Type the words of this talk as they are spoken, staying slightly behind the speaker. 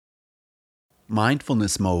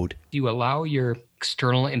mindfulness mode. You allow your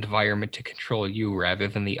external environment to control you rather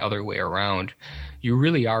than the other way around, you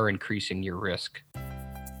really are increasing your risk.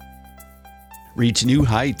 Reach new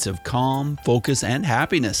heights of calm, focus, and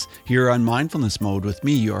happiness here on Mindfulness Mode with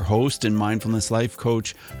me, your host and mindfulness life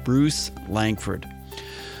coach, Bruce Langford.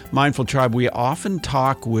 Mindful Tribe, we often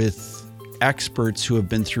talk with experts who have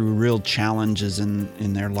been through real challenges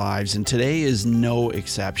in their lives, and today is no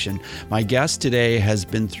exception. My guest today has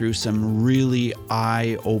been through some really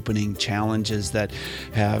eye-opening challenges that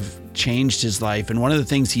have changed his life. And one of the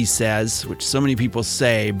things he says, which so many people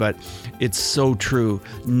say, but it's so true,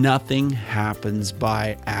 nothing happens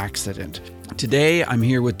by accident. Today, I'm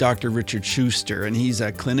here with Dr. Richard Schuster, and he's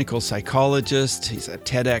a clinical psychologist. He's a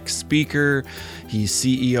TEDx speaker. He's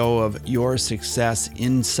CEO of Your Success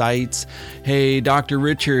Insights. Hey, Dr.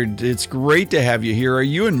 Richard, it's great to have you here. Are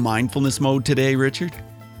you in mindfulness mode today, Richard?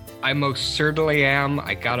 I most certainly am.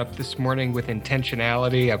 I got up this morning with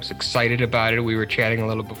intentionality. I was excited about it. We were chatting a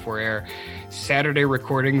little before air. Saturday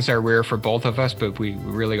recordings are rare for both of us, but we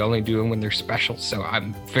really only do them when they're special. So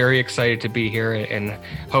I'm very excited to be here and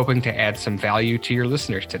hoping to add some value to your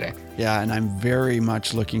listeners today. Yeah, and I'm very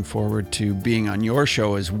much looking forward to being on your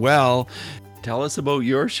show as well. Tell us about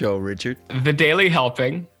your show, Richard. The Daily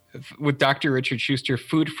Helping with Dr. Richard Schuster,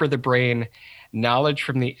 food for the brain, knowledge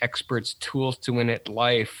from the experts, tools to win at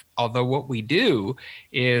life. Although what we do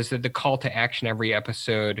is that the call to action every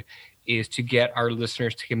episode is to get our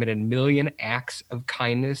listeners to commit 1 million acts of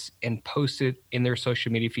kindness and post it in their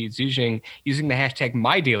social media feeds using the hashtag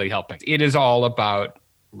 #MyDailyHelping. It is all about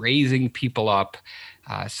raising people up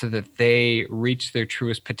so that they reach their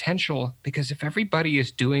truest potential, because if everybody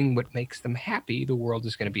is doing what makes them happy, the world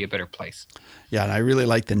is going to be a better place. Yeah, and I really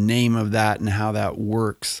like the name of that and how that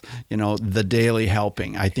works. You know, The Daily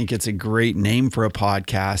Helping. I think it's a great name for a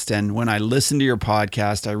podcast. And when I listen to your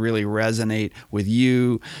podcast, I really resonate with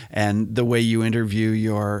you and the way you interview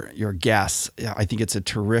your guests. I think it's a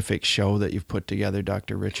terrific show that you've put together,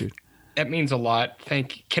 Dr. Richard. That means a lot.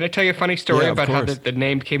 Thank you. Can I tell you a funny story about how the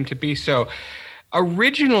name came to be? So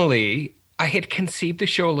originally, I had conceived the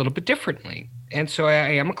show a little bit differently. And so I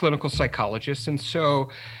am a clinical psychologist. And so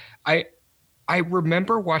I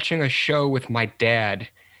remember watching a show with my dad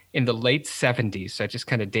in the late 70s. I just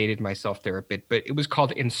kind of dated myself there a bit, but it was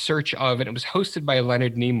called In Search Of, and it was hosted by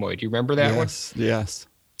Leonard Nimoy. Do you remember that one? Yes.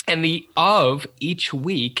 And the of each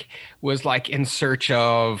week was like in search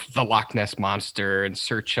of the Loch Ness Monster, in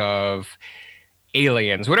search of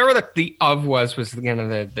aliens, whatever the of was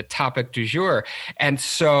the topic du jour. And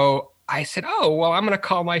so I said, oh, well, I'm going to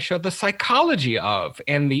call my show The Psychology Of.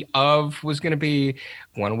 And the of was going to be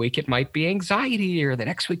one week it might be anxiety, or the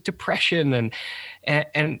next week depression.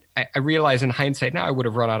 And I realize in hindsight now I would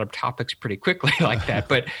have run out of topics pretty quickly like that.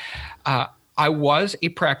 But I was a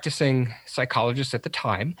practicing psychologist at the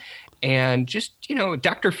time. And just,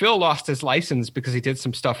 Dr. Phil lost his license because he did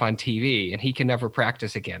some stuff on TV and he can never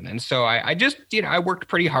practice again. And so I just, I worked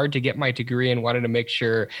pretty hard to get my degree and wanted to make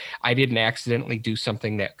sure I didn't accidentally do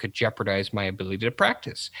something that could jeopardize my ability to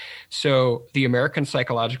practice. So the American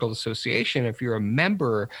Psychological Association, if you're a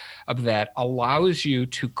member of that, allows you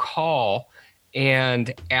to call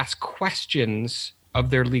and ask questions of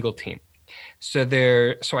their legal team. So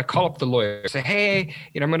I call up the lawyer, say, hey,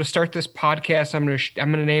 I'm going to start this podcast. I'm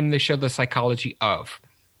going to name the show The Psychology Of.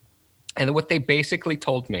 And what they basically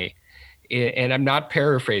told me, and I'm not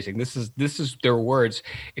paraphrasing, this is their words.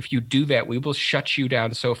 If you do that, we will shut you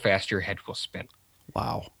down so fast your head will spin.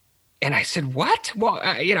 Wow. And I said, what? Well,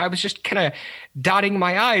 I was just kind of dotting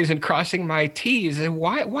my I's and crossing my T's. And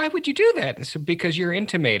why would you do that? And so because you're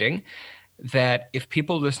intimating that if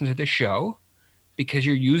people listen to the show, because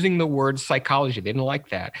you're using the word psychology, they didn't like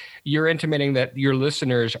that. You're intimating that your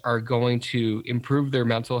listeners are going to improve their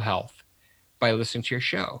mental health by listening to your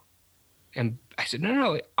show. And I said,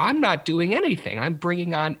 no, I'm not doing anything. I'm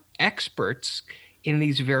bringing on experts in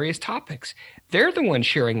these various topics. They're the ones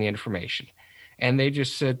sharing the information. And they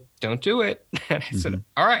just said, don't do it. And I said,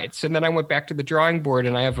 all right. So then I went back to the drawing board,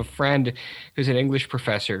 and I have a friend who's an English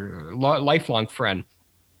professor, a lifelong friend.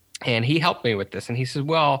 And he helped me with this. And he said,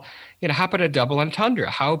 well, how about a double entendre?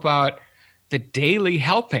 How about The Daily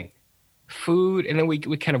Helping? Food. And then we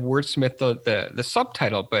kind of wordsmith the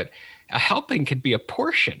subtitle, but a helping could be a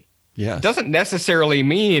portion. Yes. It doesn't necessarily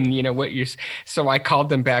mean, what you, so I called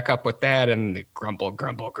them back up with that and they grumble,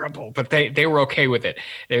 but they were okay with it.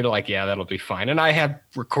 They were like, yeah, that'll be fine. And I had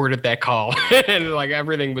recorded that call and like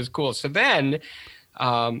everything was cool. So then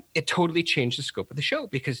it totally changed the scope of the show,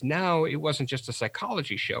 because now it wasn't just a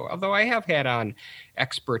psychology show. Although I have had on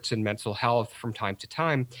experts in mental health from time to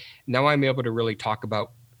time, now I'm able to really talk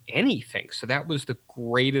about anything. So that was the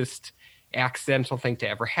greatest accidental thing to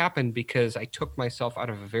ever happen, because I took myself out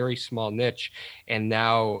of a very small niche. And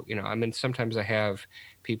now, sometimes I have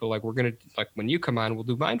people like, when you come on, we'll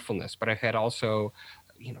do mindfulness, but I've had also,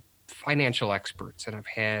 financial experts, and I've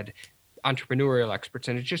had entrepreneurial experts,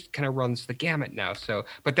 and it just kind of runs the gamut now. So,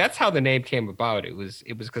 but that's how the name came about. It was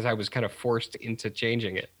because I was kind of forced into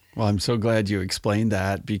changing it. Well, I'm so glad you explained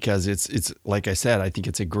that, because it's like I said, I think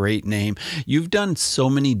it's a great name. You've done so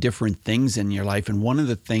many different things in your life, and one of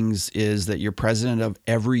the things is that you're president of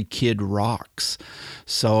Every Kid Rocks.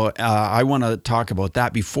 So I want to talk about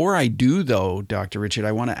that. Before I do, though, Dr. Richard,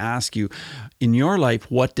 I want to ask you, in your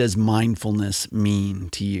life, what does mindfulness mean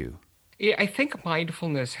to you? Yeah, I think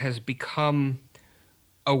mindfulness has become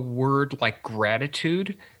a word like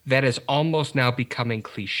gratitude that is almost now becoming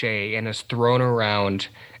cliche and is thrown around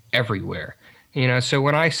everywhere. So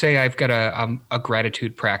when I say I've got a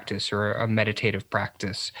gratitude practice or a meditative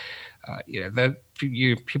practice,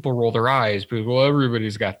 people roll their eyes, but well,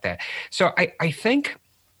 everybody's got that. So I think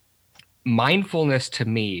mindfulness to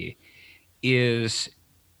me is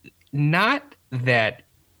not that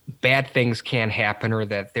bad things can happen or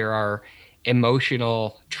that there are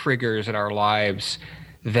emotional triggers in our lives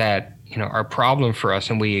that are a problem for us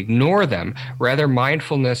and we ignore them. Rather,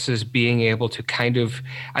 mindfulness is being able to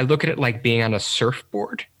I look at it like being on a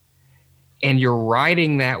surfboard, and you're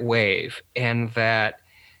riding that wave, and that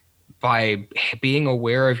by being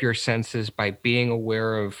aware of your senses, by being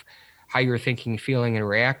aware of how you're thinking, feeling, and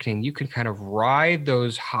reacting, you can kind of ride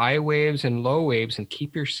those high waves and low waves and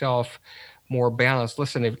keep yourself more balanced.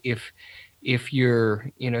 Listen, if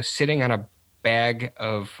you're sitting on a bag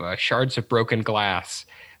of shards of broken glass,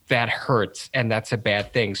 that hurts, and that's a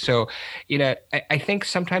bad thing. So, I think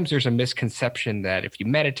sometimes there's a misconception that if you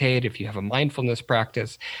meditate, if you have a mindfulness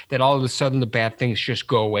practice, that all of a sudden the bad things just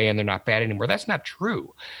go away and they're not bad anymore. That's not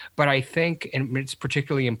true. But I think, and it's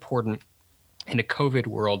particularly important in a COVID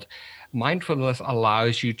world, mindfulness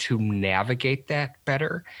allows you to navigate that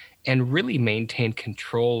better and really maintain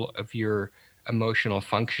control of your emotional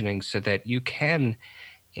functioning so that you can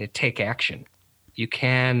take action. You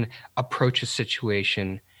can approach a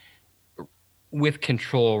situation with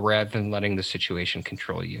control rather than letting the situation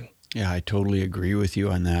control you. Yeah, I totally agree with you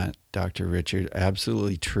on that, Dr. Richard.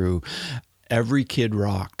 Absolutely true. Every Kid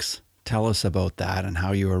Rocks. Tell us about that and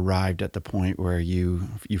how you arrived at the point where you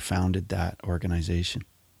founded that organization.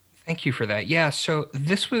 Thank you for that. Yeah, so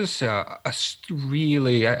this was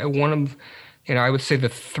really one of, I would say the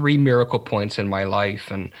 3 miracle points in my life,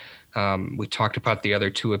 and we talked about the other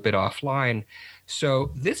 2 a bit offline.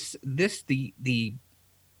 So the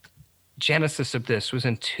genesis of this was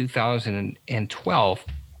in 2012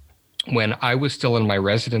 when I was still in my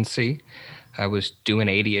residency. I was doing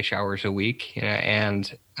 80-ish hours a week,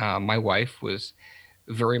 and my wife was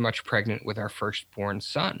very much pregnant with our firstborn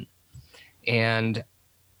son. And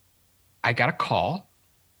I got a call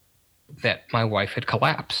that my wife had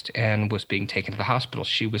collapsed and was being taken to the hospital.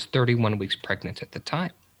 She was 31 weeks pregnant at the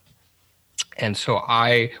time. And so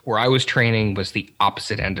where I was training was the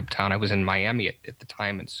opposite end of town. I was in Miami at the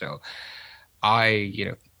time. And so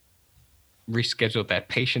I, rescheduled that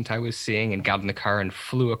patient I was seeing and got in the car and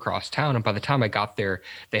flew across town. And by the time I got there,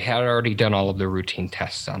 they had already done all of the routine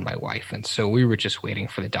tests on my wife. And so we were just waiting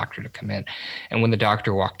for the doctor to come in. And when the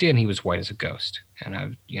doctor walked in, he was white as a ghost.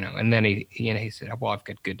 And and then he said, well, I've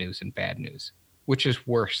got good news and bad news, which is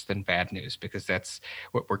worse than bad news, because that's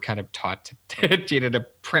what we're kind of taught to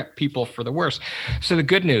prep people for the worst. So the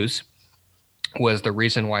good news was the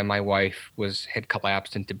reason why my wife had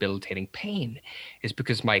collapsed in debilitating pain is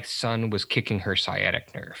because my son was kicking her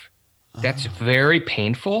sciatic nerve. That's very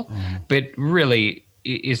painful, but really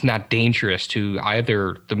is not dangerous to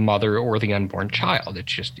either the mother or the unborn child.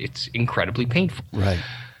 It's incredibly painful. Right.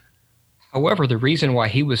 However, the reason why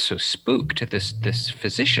he was so spooked, this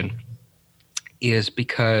physician, is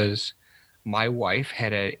because my wife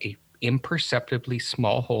had a imperceptibly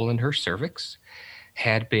small hole in her cervix,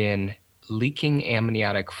 had been leaking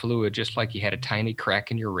amniotic fluid, just like you had a tiny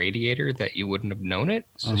crack in your radiator that you wouldn't have known it.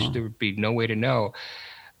 So there would be no way to know.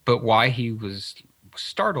 But why he was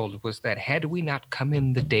startled was that had we not come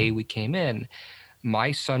in the day we came in,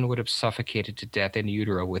 my son would have suffocated to death in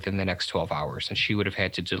utero within the next 12 hours, and she would have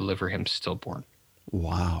had to deliver him stillborn.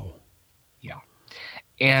 Wow. Yeah.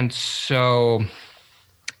 And so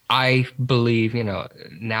I believe,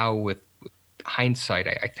 now with hindsight,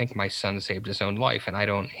 I think my son saved his own life,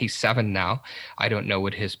 and he's 7 now. I don't know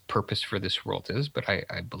what his purpose for this world is, but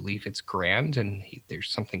I believe it's grand, and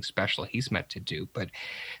there's something special he's meant to do. But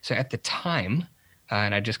so at the time,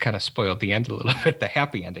 And I just kind of spoiled the end a little bit, the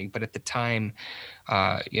happy ending. But at the time,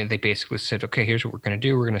 they basically said, okay, here's what we're going to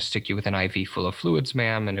do. We're going to stick you with an IV full of fluids,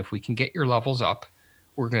 ma'am. And if we can get your levels up,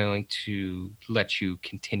 we're going to let you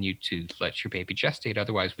continue to let your baby gestate.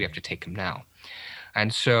 Otherwise, we have to take him now.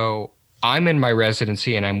 And so I'm in my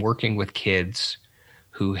residency and I'm working with kids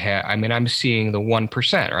who have, I'm seeing the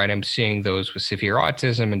 1%, right? I'm seeing those with severe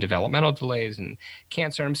autism and developmental delays and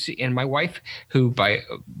cancer. And my wife, who by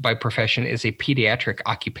profession is a pediatric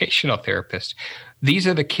occupational therapist, these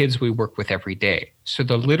are the kids we work with every day. So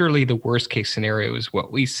literally the worst case scenario is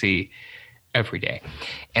what we see every day.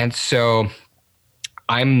 And so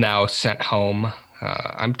I'm now sent home.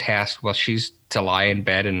 I'm tasked, while she's to lie in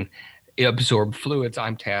bed and absorb fluids,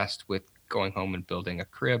 I'm tasked with going home and building a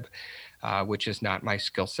crib. Which is not my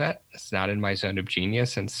skill set. It's not in my zone of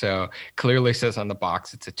genius. And so clearly says on the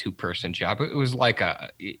box, it's a 2-person job. It was like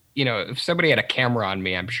if somebody had a camera on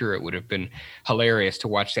me, I'm sure it would have been hilarious to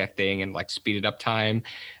watch that thing and like speeded up time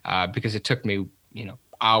because it took me,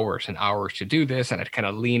 hours and hours to do this. And I'd kind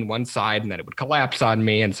of lean one side and then it would collapse on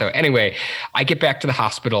me. And so anyway, I get back to the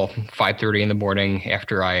hospital 5:30 in the morning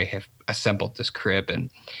after I have assembled this crib.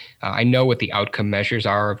 And I know what the outcome measures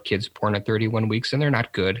are of kids born at 31 weeks, and they're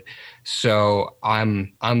not good. So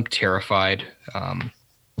I'm terrified.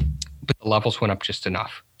 But the levels went up just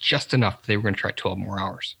enough they were going to try 12 more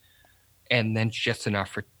hours. And then just enough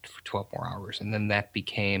for 12 more hours. And then that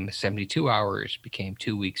became 72 hours, became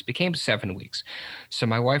 2 weeks, became 7 weeks. So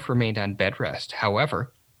my wife remained on bed rest.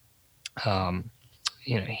 However, my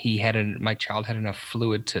child had enough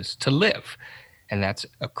fluid to live. And that's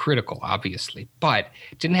critical, obviously, but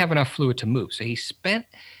didn't have enough fluid to move. So he spent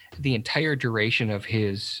the entire duration of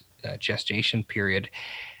his gestation period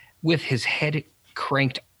with his head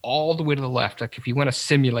cranked all the way to the left. Like if you want to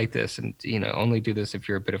simulate this and, only do this if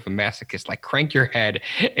you're a bit of a masochist, like crank your head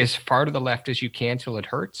as far to the left as you can till it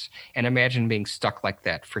hurts. And imagine being stuck like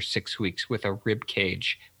that for 6 weeks with a rib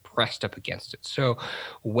cage pressed up against it. So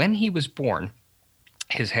when he was born,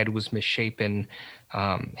 his head was misshapen.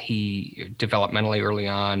 He developmentally early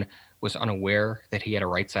on was unaware that he had a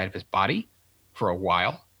right side of his body for a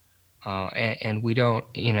while. And we don't,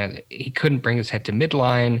 he couldn't bring his head to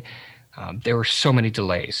midline. There were so many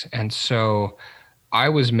delays. And so I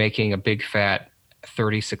was making a big fat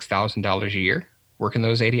 $36,000 a year, working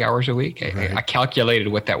those 80 hours a week. Right. I calculated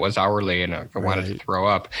what that was hourly and I wanted to throw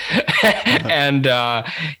up. And,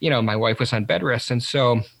 my wife was on bed rest. And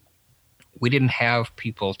so we didn't have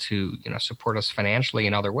people to, support us financially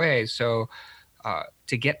in other ways. So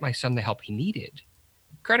to get my son the help he needed,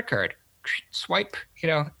 credit card, swipe,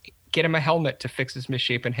 get him a helmet to fix his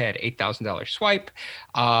misshapen head, $8,000 swipe,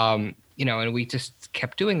 and we just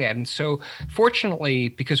kept doing that. And so fortunately,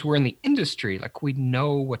 because we're in the industry, like we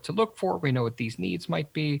know what to look for, we know what these needs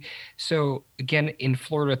might be. So again, in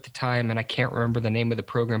Florida at the time, and I can't remember the name of the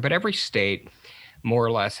program, but every state more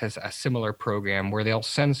or less has a similar program where they'll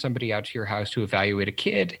send somebody out to your house to evaluate a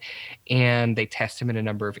kid and they test him in a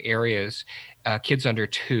number of areas, kids under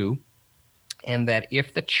 2, and that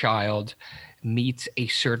if the child meets a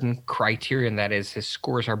certain criterion, that is his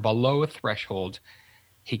scores are below a threshold,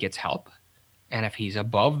 he gets help. And if he's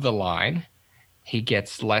above the line, he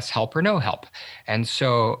gets less help or no help. And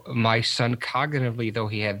so my son cognitively, though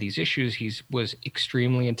he had these issues, he was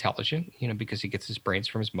extremely intelligent, because he gets his brains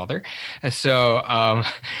from his mother. And so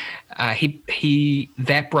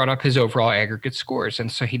that brought up his overall aggregate scores.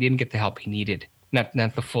 And so he didn't get the help he needed, not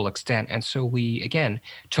the full extent. And so we, again,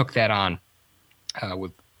 took that on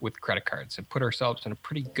with credit cards and put ourselves in a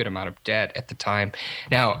pretty good amount of debt at the time.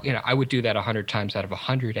 Now, I would do that 100 times out of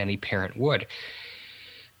 100, any parent would.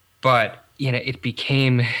 But, it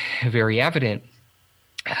became very evident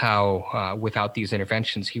how without these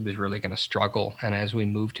interventions, he was really going to struggle. And as we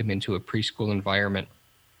moved him into a preschool environment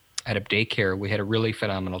at a daycare, we had a really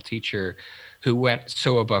phenomenal teacher who went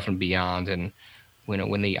so above and beyond. And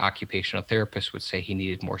when the occupational therapist would say he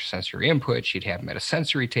needed more sensory input, she'd have him at a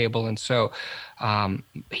sensory table. And so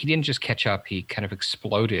he didn't just catch up, he kind of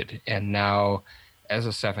exploded. And now as a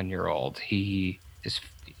 7-year-old, he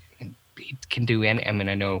can do, and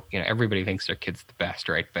I know, everybody thinks their kid's the best,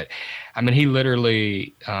 right? But he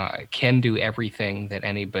literally can do everything that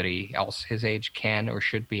anybody else his age can or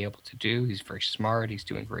should be able to do. He's very smart. He's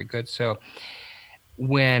doing very good. So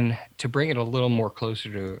to bring it a little more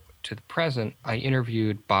closer to the present, I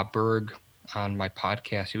interviewed Bob Berg on my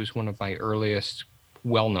podcast. He was one of my earliest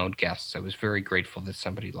well-known guests. I was very grateful that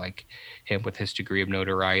somebody like him with his degree of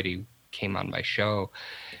notoriety came on my show.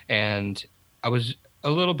 And I was a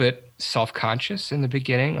little bit self-conscious in the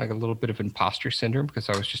beginning, like a little bit of imposter syndrome, because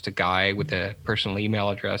I was just a guy with a personal email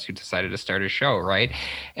address who decided to start a show, right?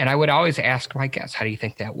 And I would always ask my guests, how do you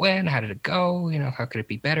think that went? How did it go? How could it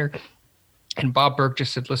be better? And Bob Burke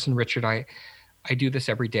just said, listen, Richard, I do this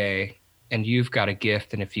every day, and you've got a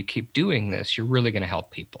gift. And if you keep doing this, you're really going to help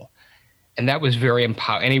people. And that was very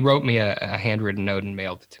empowering. And he wrote me a handwritten note and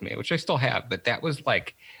mailed it to me, which I still have. But that was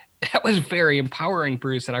very empowering,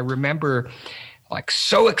 Bruce. And I remember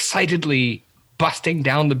so excitedly busting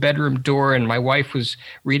down the bedroom door, and my wife was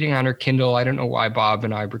reading on her Kindle. I don't know why Bob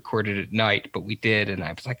and I recorded at night, but we did. And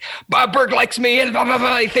I was like, Bob Burke likes me, and blah, blah,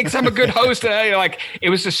 blah. He thinks I'm a good host. And it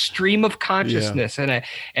was a stream of consciousness. Yeah.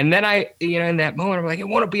 And then I, in that moment, I'm like, it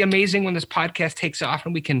won't it be amazing when this podcast takes off,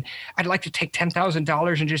 and I'd like to take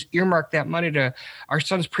 $10,000 and just earmark that money to our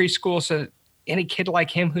son's preschool, so any kid like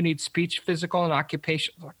him who needs speech, physical, and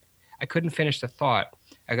occupational. I couldn't finish the thought.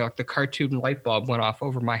 I got the cartoon light bulb went off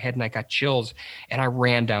over my head, and I got chills, and I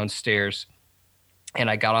ran downstairs, and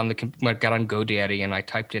I got on GoDaddy, and I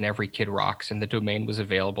typed in Every Kid Rocks, and the domain was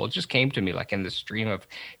available. It just came to me in the stream of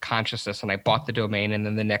consciousness, and I bought the domain. And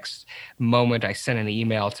then the next moment I sent an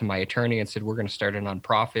email to my attorney and said, we're going to start a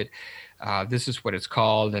nonprofit. This is what it's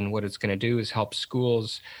called. And what it's going to do is help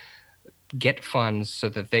schools get funds so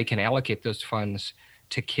that they can allocate those funds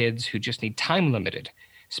to kids who just need time limited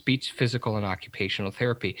speech, physical, and occupational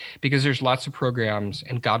therapy, because there's lots of programs,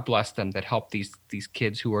 and God bless them, that help these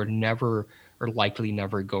kids who are never or likely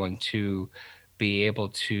never going to be able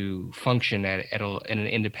to function at an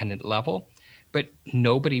independent level. But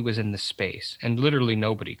nobody was in the space, and literally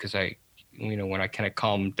nobody, because when I kind of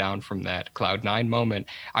calmed down from that Cloud 9 moment,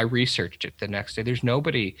 I researched it the next day. There's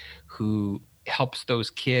nobody who helps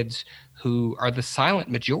those kids who are the silent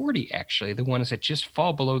majority, actually, the ones that just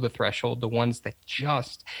fall below the threshold, the ones that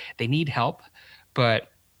they need help, but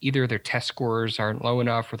either their test scores aren't low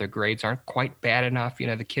enough or their grades aren't quite bad enough.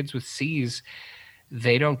 The kids with C's,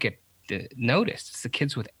 they don't get noticed. It's the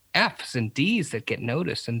kids with F's and D's that get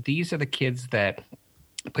noticed. And these are the kids that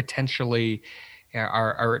potentially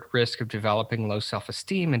are at risk of developing low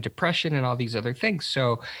self-esteem and depression and all these other things.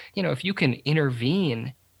 So, if you can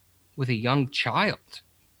intervene with a young child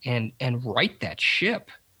and right that ship,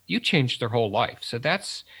 you change their whole life. So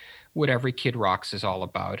that's what Every Kid Rocks is all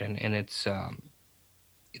about. And it's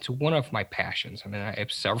one of my passions. I mean, I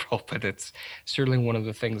have several, but it's certainly one of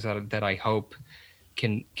the things that I hope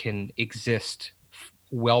can exist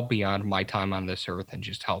well beyond my time on this earth and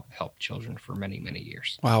just help children for many, many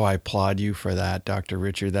years. Wow, I applaud you for that, Dr.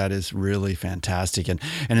 Richard. That is really fantastic. And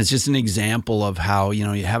it's just an example of how,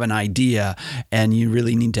 you have an idea and you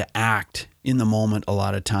really need to act in the moment a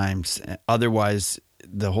lot of times. Otherwise,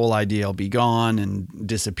 the whole idea will be gone and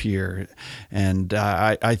disappear. And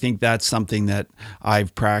I think that's something that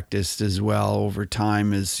I've practiced as well over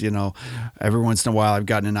time is, every once in a while I've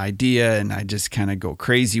gotten an idea and I just kind of go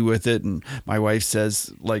crazy with it. And my wife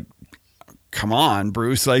says, come on,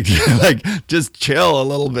 Bruce, just chill a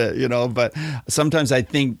little bit, But sometimes I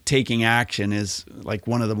think taking action is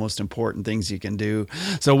one of the most important things you can do.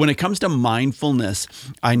 So when it comes to mindfulness,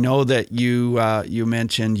 I know that you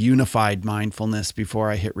mentioned unified mindfulness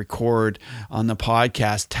before I hit record on the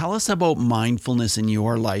podcast. Tell us about mindfulness in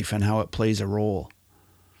your life and how it plays a role.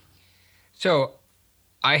 So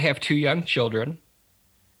I have 2 young children,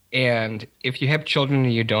 and if you have children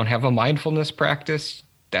and you don't have a mindfulness practice,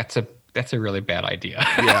 that's a really bad idea.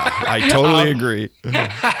 Yeah, I totally agree.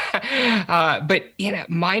 But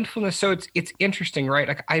mindfulness. So it's interesting,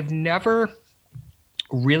 right? I've never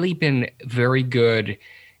really been very good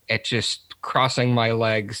at just crossing my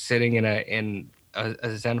legs, sitting in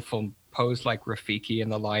a zenful pose like Rafiki in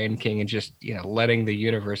The Lion King, and just letting the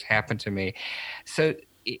universe happen to me. So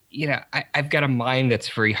I've got a mind that's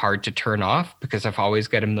very hard to turn off because I've always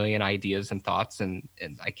got a million ideas and thoughts, and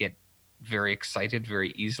I get very excited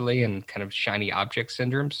very easily, and kind of shiny object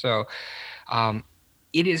syndrome. So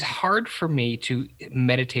it is hard for me to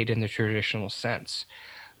meditate in the traditional sense.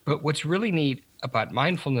 But what's really neat about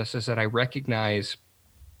mindfulness is that I recognize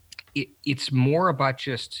it's more about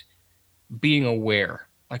just being aware,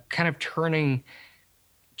 kind of turning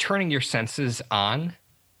your senses on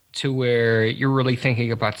to where you're really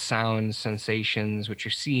thinking about sounds, sensations, what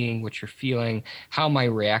you're seeing, what you're feeling, how am I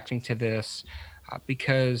reacting to this?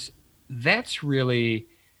 Because that's really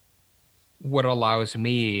what allows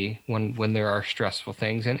me when there are stressful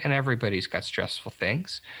things, and everybody's got stressful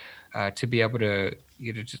things, to be able to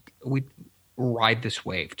we ride this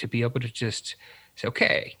wave, to be able to just say,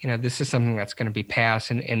 okay, this is something that's going to be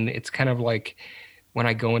past, and it's kind of like when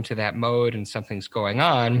I go into that mode and something's going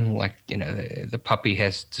on, the puppy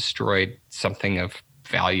has destroyed something of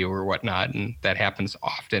value or whatnot, and that happens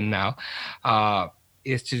often now,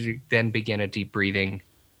 is to then begin a deep breathing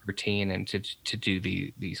routine and to do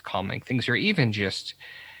these calming things, or even just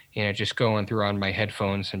just going through on my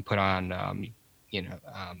headphones and put on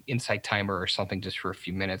Insight Timer or something just for a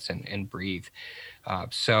few minutes and breathe.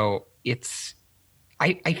 So it's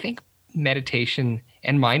I think meditation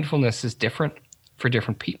and mindfulness is different for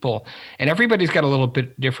different people, and everybody's got a little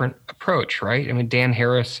bit different approach, right? I mean, Dan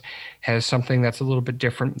Harris has something that's a little bit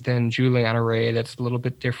different than Juliana Ray, that's a little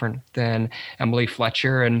bit different than Emily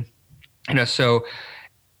Fletcher, and so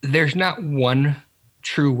there's not one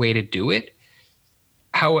true way to do it.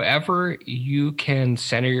 However you can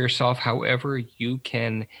center yourself, however you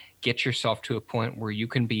can get yourself to a point where you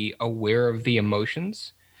can be aware of the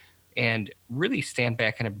emotions and really stand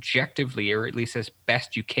back and objectively, or at least as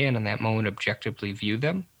best you can in that moment, objectively view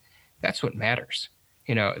them. That's what matters.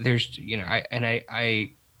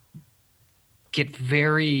 I get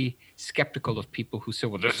very skeptical of people who say,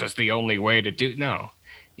 well, this is the only way to do. No,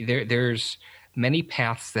 there's many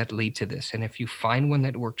paths that lead to this. And if you find one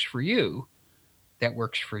that works for you, that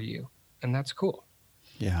works for you. And that's cool.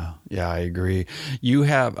 Yeah, I agree. You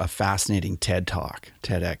have a fascinating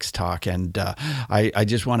TEDx talk, and I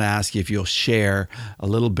just want to ask you if you'll share a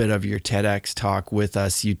little bit of your TEDx talk with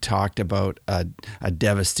us. You talked about a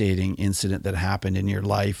devastating incident that happened in your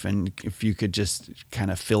life, and if you could just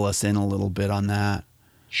kind of fill us in a little bit on that.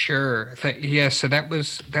 Sure. Yeah. So that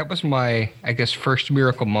was my, I guess, first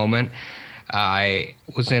miracle moment. I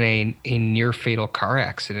was in a near fatal car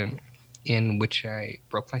accident in which I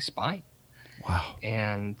broke my spine. Wow.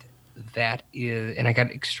 And I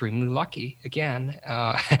got extremely lucky again.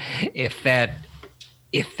 If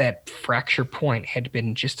that fracture point had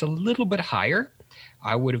been just a little bit higher,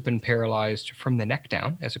 I would have been paralyzed from the neck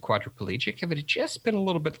down as a quadriplegic. If it had just been a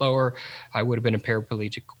little bit lower, I would have been a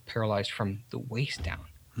paraplegic paralyzed from the waist down.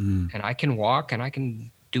 And I can walk and I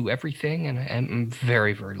can do everything, and I'm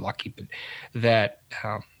very, very lucky. But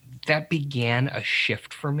that began a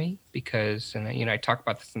shift for me because, and I talk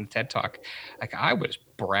about this in the TED Talk, like I was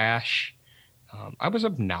brash, I was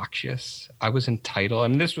obnoxious, I was entitled. I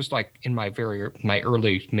mean, this was like in my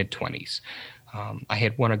early mid-20s. I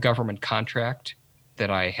had won a government contract that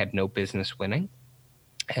I had no business winning.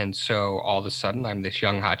 And so all of a sudden, I'm this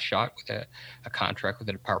young hotshot with a contract with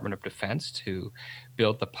the Department of Defense to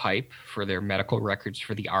build the pipe for their medical records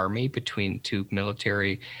for the Army between two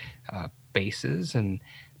military bases. And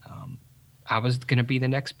I was going to be the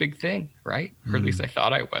next big thing, right? Or at least I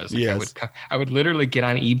thought I was. Like yes. I would literally get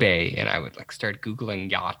on eBay and I would start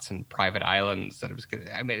Googling yachts and private islands.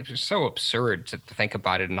 It was so absurd to think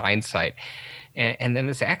about it in hindsight. And then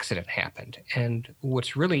this accident happened. And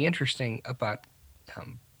what's really interesting about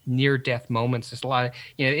near-death moments is a lot of,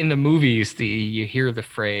 in the movies, you hear the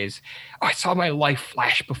phrase, "Oh, I saw my life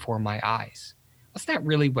flash before my eyes." That's not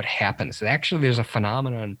really what happens. Actually, there's a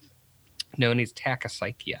phenomenon known as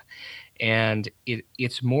tachypsychia. And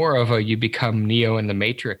it's more of you become Neo in the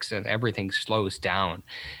Matrix and everything slows down.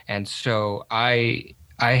 And so I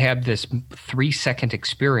had this 3-second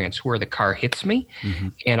experience where the car hits me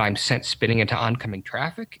and I'm sent spinning into oncoming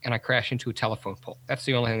traffic and I crash into a telephone pole. That's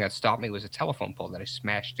the only thing that stopped me was a telephone pole that I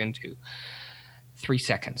smashed into. 3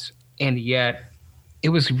 seconds. And yet it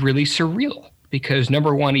was really surreal because,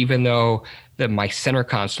 number one, even though my center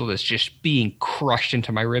console is just being crushed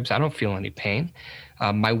into my ribs, I don't feel any pain.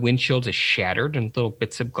 My windshield is shattered and little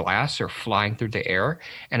bits of glass are flying through the air.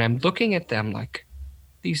 And I'm looking at them like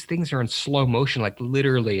these things are in slow motion. Like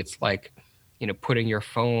literally, it's like, putting your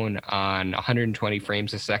phone on 120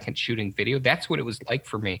 frames a second shooting video. That's what it was like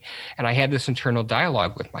for me. And I had this internal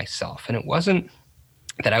dialogue with myself. And it wasn't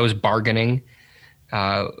that I was bargaining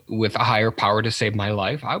with a higher power to save my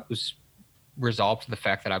life. I was resolved to the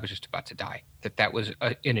fact that I was just about to die, that was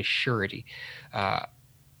an assurity.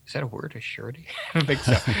 Is that a word, assurity? I don't think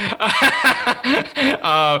so.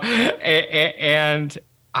 And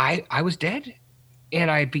I was dead.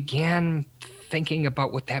 And I began thinking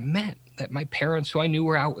about what that meant, that my parents, who I knew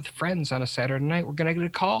were out with friends on a Saturday night, were going to get a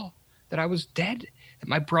call that I was dead. That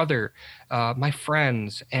my brother, my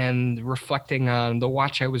friends, and reflecting on the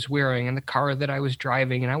watch I was wearing and the car that I was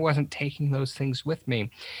driving, and I wasn't taking those things with me.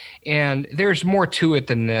 And there's more to it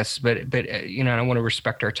than this, but I want to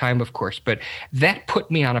respect our time, of course, but that put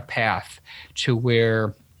me on a path to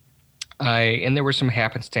where and there were some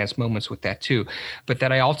happenstance moments with that too, but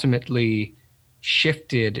that I ultimately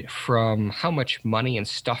shifted from how much money and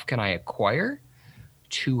stuff can I acquire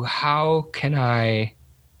to how can I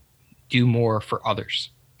do more for others.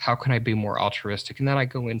 how can I be more altruistic? And then I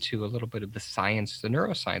go into a little bit of the science, the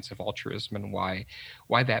neuroscience of altruism, and why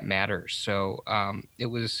that matters. So it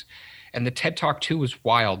was, and the TED Talk too was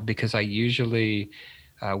wild, because I usually,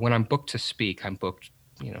 when I'm booked to speak, I'm booked,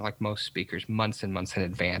 like most speakers, months and months in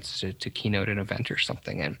advance to keynote an event or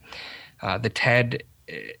something. And the TED,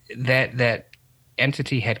 that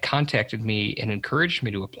entity had contacted me and encouraged me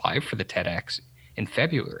to apply for the TEDx in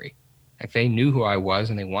February. Like, they knew who I was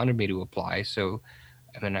and they wanted me to apply. So,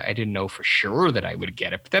 I mean, I didn't know for sure that I would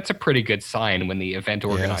get it, but that's a pretty good sign when the event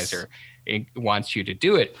organizer wants you to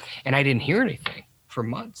do it. And I didn't hear anything for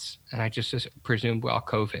months, and I just presumed, well,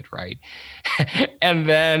 COVID, right? And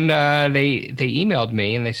then they emailed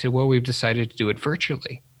me and they said, well, we've decided to do it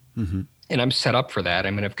virtually. Mm-hmm. And I'm set up for that.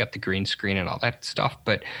 I mean, I've got the green screen and all that stuff,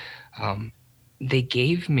 but they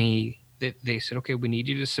gave me, they said, okay, we need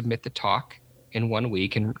you to submit the talk in 1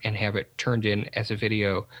 week and have it turned in as a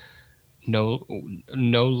video no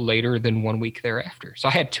later than 1 week thereafter. So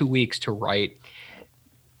I had 2 weeks to write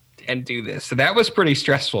and do this. So that was pretty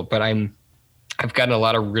stressful, but I've gotten a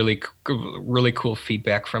lot of really cool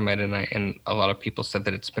feedback from it, and a lot of people said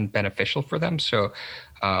that it's been beneficial for them. So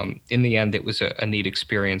in the end, it was a neat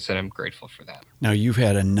experience, and I'm grateful for that. Now, you've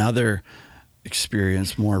had another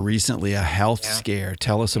experience more recently, a health scare.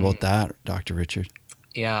 Tell us about that, Dr. Richard.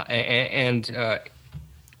 Yeah, and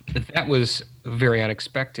that was very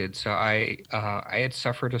unexpected. So I had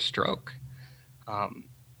suffered a stroke.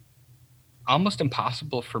 Almost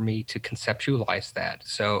impossible for me to conceptualize that.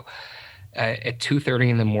 So at 2:30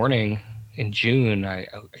 in the morning in June, I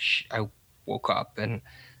woke up and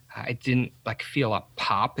I didn't feel a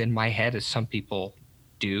pop in my head as some people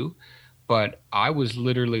do, but I was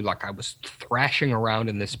literally I was thrashing around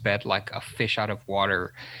in this bed like a fish out of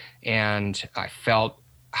water, and I felt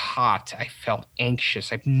hot. I felt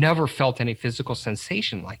anxious. I've never felt any physical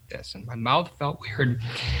sensation like this, and my mouth felt weird,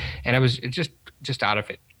 and I was just out of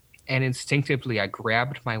it. And instinctively, I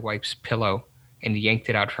grabbed my wife's pillow and yanked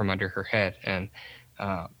it out from under her head. And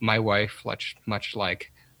my wife, much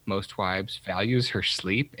like most wives, values her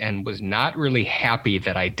sleep and was not really happy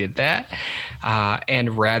that I did that.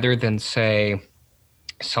 And rather than say,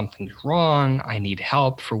 something's wrong, I need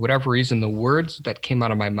help, for whatever reason, the words that came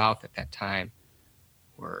out of my mouth at that time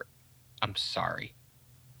were, I'm sorry.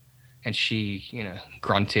 And she,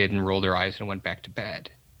 grunted and rolled her eyes and went back to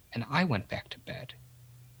bed. And I went back to bed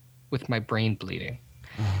with my brain bleeding.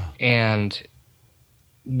 And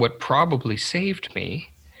what probably saved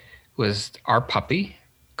me was our puppy,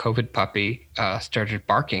 COVID puppy, started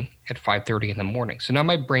barking at 5:30 in the morning. So now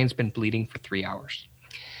my brain's been bleeding for 3 hours.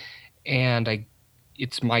 And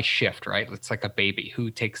it's my shift, right? It's like a baby who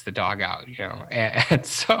takes the dog out, And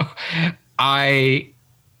so I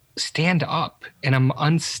stand up and I'm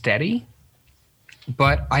unsteady,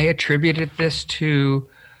 but I attributed this to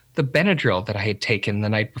the Benadryl that I had taken the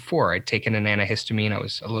night before. I'd taken an antihistamine. I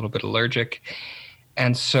was a little bit allergic.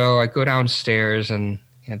 And so I go downstairs, and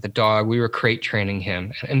the dog, we were crate training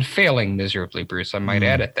him and failing miserably, Bruce, I might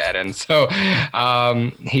add at that. And so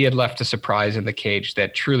he had left a surprise in the cage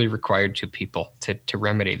that truly required two people to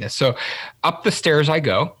remedy this. So up the stairs I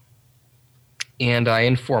go, and I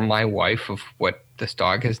inform my wife of what this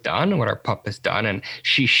dog has done and what our pup has done. And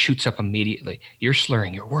she shoots up immediately. You're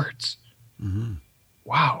slurring your words. Mm-hmm.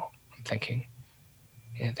 Wow, I'm thinking,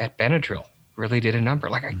 that Benadryl really did a number.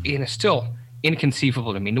 It's still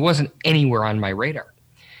inconceivable to me. It wasn't anywhere on my radar.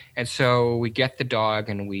 And so we get the dog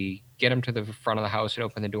and we get him to the front of the house and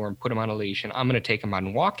open the door and put him on a leash. And I'm going to take him out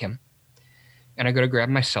and walk him. And I go to grab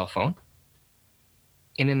my cell phone.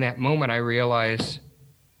 And in that moment, I realize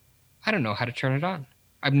I don't know how to turn it on.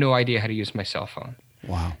 I have no idea how to use my cell phone.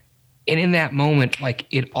 Wow. And in that moment,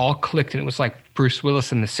 it all clicked. And it was like Bruce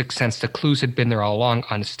Willis in The Sixth Sense. The clues had been there all along.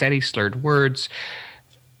 Unsteady, slurred words.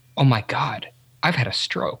 Oh, my God. I've had a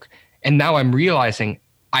stroke. And now I'm realizing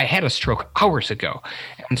I had a stroke hours ago.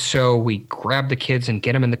 And so we grab the kids and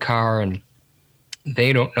get them in the car. And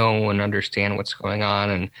they don't know and understand what's going on.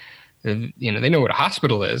 And they know what a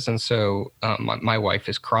hospital is. And so my wife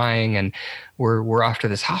is crying, and we're off to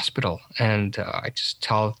this hospital. And I just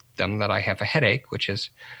tell them that I have a headache, which is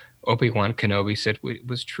Obi-Wan Kenobi said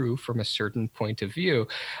was true from a certain point of view.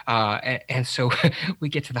 And so we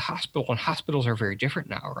get to the hospital, and hospitals are very different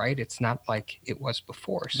now, right? It's not like it was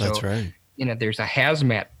before. So, that's right. There's a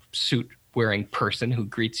hazmat suit wearing person who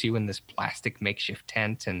greets you in this plastic makeshift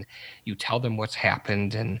tent, and you tell them what's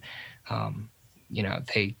happened. And,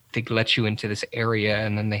 they let you into this area,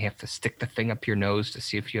 and then they have to stick the thing up your nose to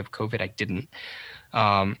see if you have COVID. I didn't.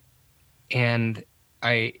 And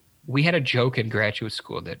we had a joke in graduate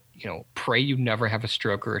school that, pray you never have a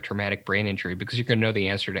stroke or a traumatic brain injury, because you're going to know the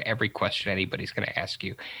answer to every question anybody's going to ask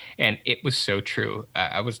you. And it was so true.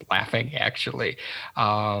 I was laughing, actually.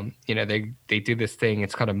 They do this thing.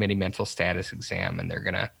 It's called a mini mental status exam, and they're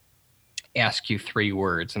going to ask you 3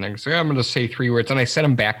 words. And they're going to say, I'm going to say 3 words. And I sent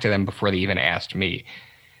them back to them before they even asked me,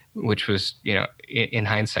 which was, in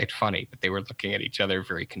hindsight, funny. But they were looking at each other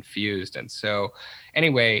very confused. And so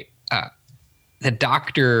anyway, the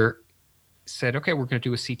doctor said, okay, we're going to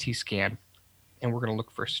do a CT scan and we're going to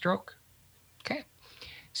look for a stroke. Okay.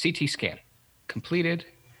 CT scan completed.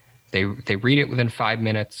 They read it within 5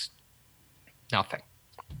 minutes. Nothing.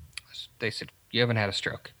 They said, you haven't had a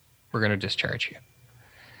stroke. We're going to discharge you.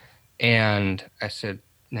 And I said,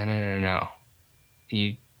 no.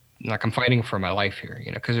 I'm fighting for my life here,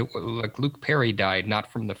 because like Luke Perry died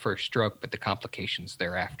not from the first stroke, but the complications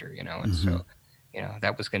thereafter, and so,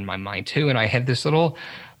 that was in my mind too. And I had this little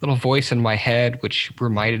voice in my head, which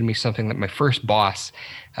reminded me something that my first boss,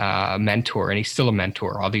 mentor, and he's still a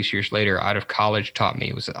mentor all these years later out of college, taught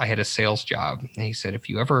me. I had a sales job. And he said, if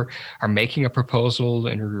you ever are making a proposal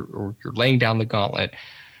or you're laying down the gauntlet,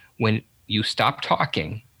 when you stop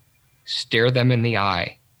talking, stare them in the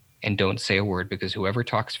eye and don't say a word, because whoever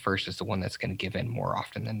talks first is the one that's going to give in more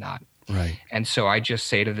often than not. Right. And so I just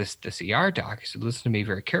say to this ER doc, I said, listen to me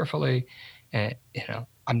very carefully. And,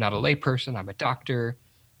 I'm not a layperson. I'm a doctor.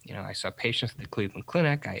 I saw patients at the Cleveland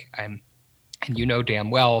Clinic. And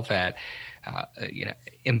damn well that,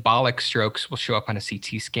 embolic strokes will show up on a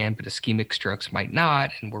CT scan, but ischemic strokes might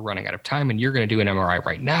not. And we're running out of time, and you're going to do an MRI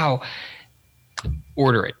right now.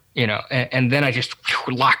 Order it. And then I just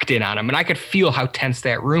locked in on him, and I could feel how tense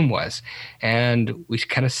that room was. And we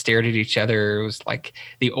kind of stared at each other. It was like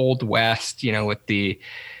the Old West, with the,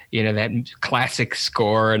 that classic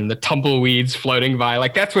score and the tumbleweeds floating by.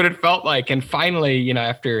 Like, that's what it felt like. And finally,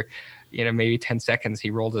 after, maybe 10 seconds, he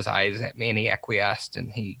rolled his eyes at me and he acquiesced,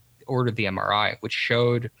 and he ordered the MRI, which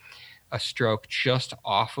showed a stroke just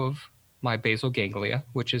off of my basal ganglia,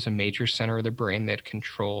 which is a major center of the brain that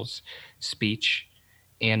controls speech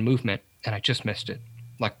and movement. And I just missed it,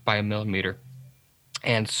 like by a millimeter.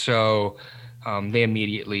 And so they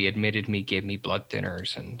immediately admitted me, gave me blood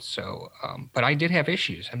thinners. And so, but I did have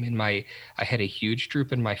issues. I mean, I had a huge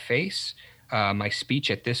droop in my face. My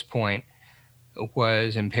speech at this point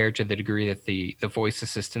was impaired to the degree that the voice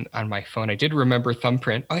assistant on my phone, I did remember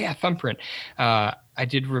Thumbprint. Oh yeah, Thumbprint. I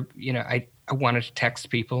wanted to text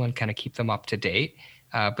people and kind of keep them up to date.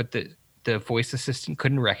 But the voice assistant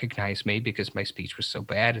couldn't recognize me because my speech was so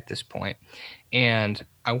bad at this point. And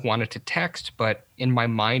I wanted to text, but in my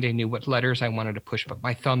mind, I knew what letters I wanted to push, but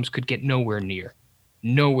my thumbs could get nowhere near.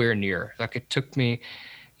 Like, it took me,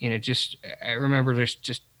 I remember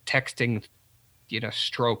just texting,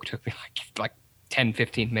 stroke took me like 10,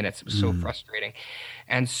 15 minutes. It was so frustrating.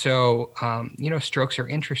 And so, strokes are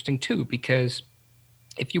interesting too, because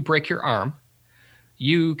if you break your arm,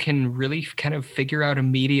 you can really kind of figure out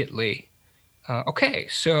immediately, okay,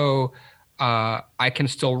 so I can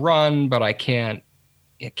still run, but I can't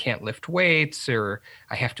lift weights, or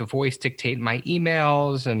I have to voice dictate my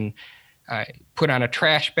emails and put on a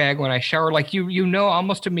trash bag when I shower. Like, you know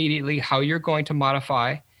almost immediately how you're going to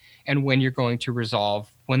modify and when you're going to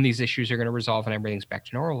resolve, when these issues are going to resolve and everything's back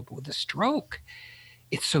to normal. But with a stroke,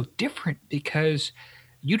 it's so different because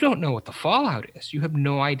you don't know what the fallout is. You have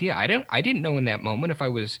no idea. I didn't know in that moment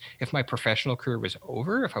if my professional career was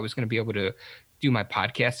over, if I was going to be able to do my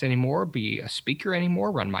podcast anymore, be a speaker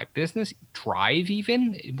anymore, run my business, drive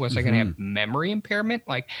even. Was I going to have memory impairment?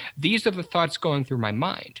 Like, these are the thoughts going through my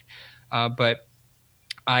mind. But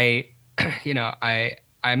I'm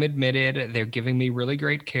admitted. They're giving me really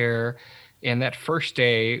great care. And that first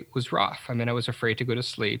day was rough. I mean, I was afraid to go to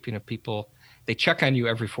sleep. People, they check on you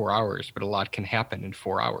every 4 hours, but a lot can happen in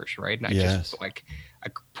 4 hours, right? And I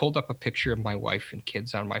pulled up a picture of my wife and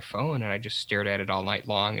kids on my phone, and I just stared at it all night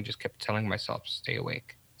long and just kept telling myself, stay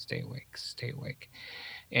awake, stay awake, stay awake.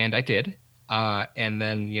 And I did. And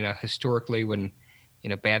then, historically, when,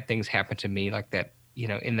 bad things happen to me like that,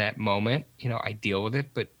 in that moment, I deal with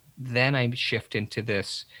it. But then I shift into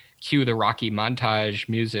this, cue the Rocky montage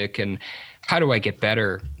music, and how do I get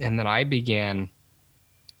better? And then I began,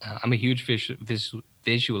 I'm a huge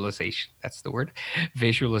visualization, that's the word,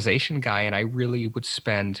 visualization guy. And I really would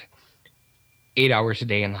spend 8 hours a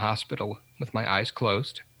day in the hospital with my eyes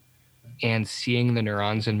closed and seeing the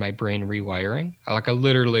neurons in my brain rewiring. Like, I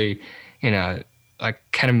literally, like,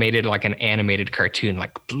 kind of made it like an animated cartoon,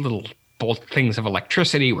 like little both things of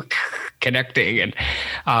electricity were connecting. And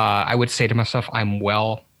I would say to myself, I'm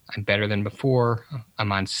well, I'm better than before.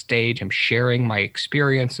 I'm on stage, I'm sharing my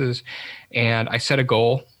experiences. And I set a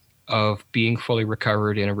goal of being fully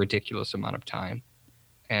recovered in a ridiculous amount of time.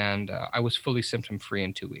 And I was fully symptom free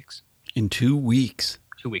in 2 weeks. In 2 weeks?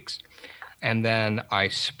 2 weeks. And then I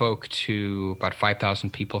spoke to about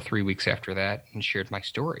 5,000 people 3 weeks after that and shared my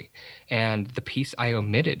story. And the piece I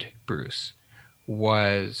omitted, Bruce,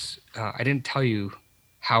 was I didn't tell you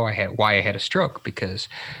why I had a stroke because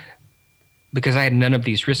I had none of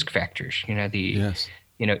these risk factors.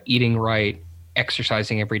 Eating right,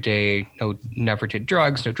 exercising every day, never did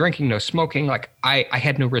drugs, no drinking, no smoking. Like I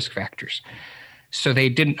had no risk factors. So they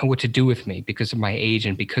didn't know what to do with me because of my age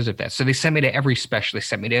and because of that. So they sent me to every specialist.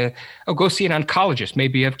 Sent me to, go see an oncologist.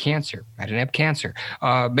 Maybe you have cancer. I didn't have cancer.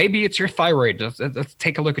 Maybe it's your thyroid. Let's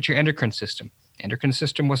take a look at your endocrine system. Endocrine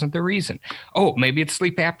system wasn't the reason. Oh, maybe it's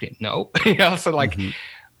sleep apnea. No.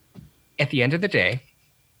 At the end of the day,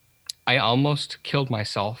 I almost killed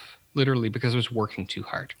myself literally because I was working too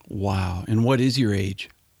hard. Wow. And what is your age?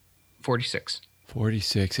 46.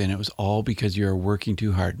 46, and it was all because you're working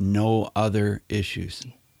too hard. No other issues.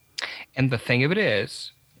 And the thing of it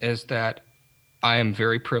is that I am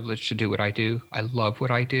very privileged to do what I do. I love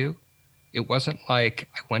what I do. It wasn't like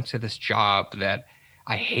I went to this job that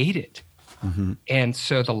I hated. Mm-hmm. And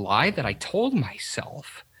so the lie that I told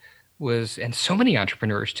myself was, and so many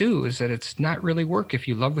entrepreneurs too, is that it's not really work if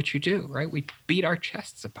you love what you do, right? We beat our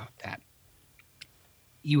chests about that.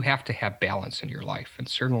 You have to have balance in your life. And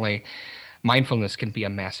certainly mindfulness can be a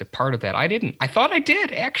massive part of that. I thought I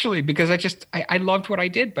did actually, because I loved what I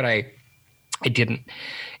did, but I didn't.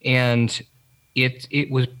 And it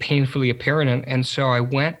was painfully apparent. And so I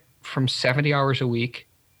went from 70 hours a week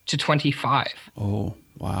to 25. Oh,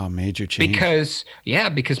 wow. Major change.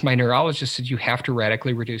 Because my neurologist said you have to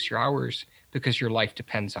radically reduce your hours because your life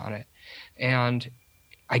depends on it. And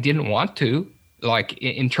I didn't want to. Like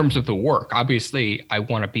in terms of the work, obviously I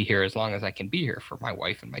want to be here as long as I can be here for my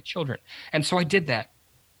wife and my children. And so I did that.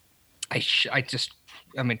 I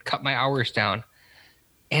cut my hours down,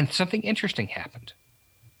 and something interesting happened.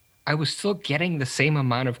 I was still getting the same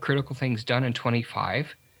amount of critical things done in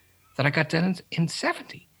 25 that I got done in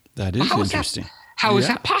 70. That is interesting. How is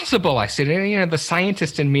that possible? I said, the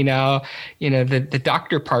scientist in me now, the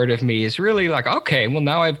doctor part of me is really like, okay, well,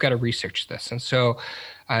 now I've got to research this. And so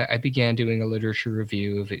I began doing a literature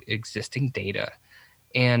review of existing data.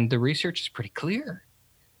 And the research is pretty clear,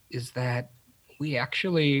 is that we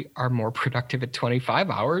actually are more productive at 25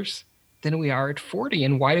 hours than we are at 40.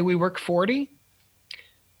 And why do we work 40?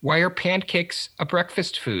 Why are pancakes a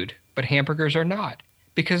breakfast food, but hamburgers are not?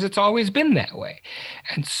 Because it's always been that way.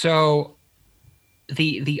 And so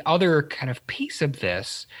the other kind of piece of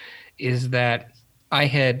this is that I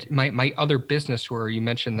had my other business where you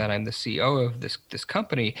mentioned that I'm the CEO of this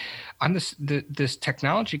company. I'm this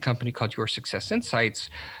technology company called Your Success Insights.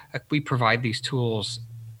 We provide these tools,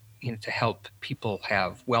 to help people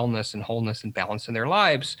have wellness and wholeness and balance in their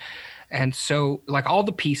lives. And so like all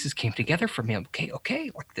the pieces came together for me.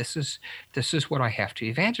 Okay, like this is what I have to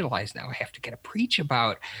evangelize now. I have to get a preach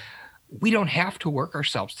about. We don't have to work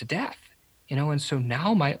ourselves to death, and so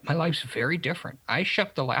now my life's very different. I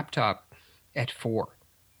shut the laptop at 4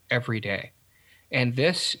 every day. And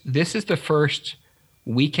this is the first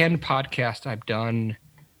weekend podcast I've done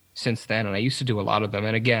since then. And I used to do a lot of them.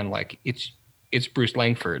 And again, like it's Bruce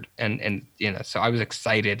Langford. And so I was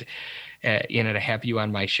excited, to have you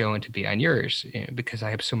on my show and to be on yours, because I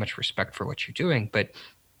have so much respect for what you're doing. But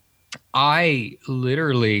I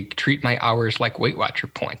literally treat my hours like Weight Watcher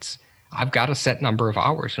points. I've got a set number of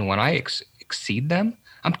hours. And when I exceed them,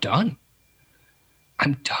 I'm done.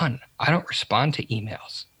 I don't respond to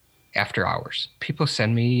emails after hours. People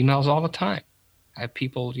send me emails all the time. I have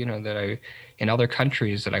people, that in other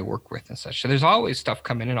countries that I work with and such. So there's always stuff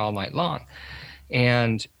coming in all night long.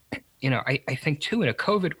 And, I think too, in a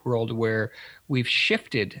COVID world where we've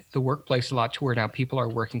shifted the workplace a lot to where now people are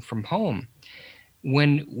working from home.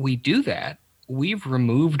 When we do that, we've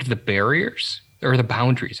removed the barriers, or the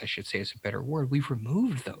boundaries, I should say is a better word. We've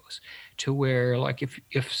removed those to where, like,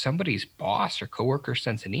 if somebody's boss or coworker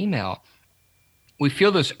sends an email, we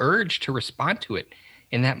feel this urge to respond to it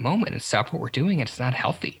in that moment and stop what we're doing. And it's not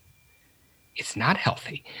healthy. It's not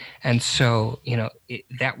healthy. And so,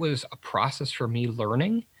 that was a process for me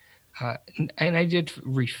learning. And I did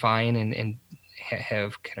refine and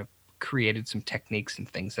have kind of created some techniques and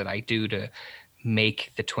things that I do to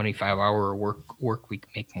make the 25-hour work week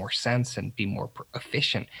make more sense and be more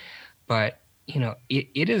efficient. But,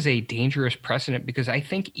 it is a dangerous precedent, because I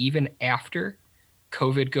think even after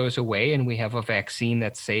COVID goes away and we have a vaccine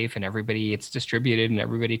that's safe and it's distributed and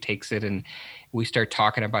everybody takes it, and we start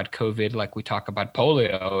talking about COVID like we talk about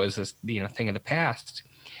polio as this, thing of the past,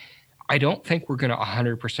 I don't think we're going to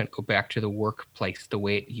 100% go back to the workplace the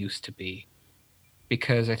way it used to be,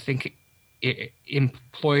 because I think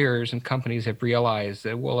employers and companies have realized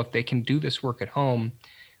that, well, if they can do this work at home,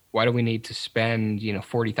 why do we need to spend,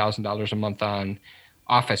 $40,000 a month on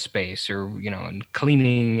office space or, and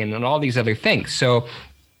cleaning and all these other things? So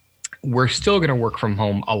we're still going to work from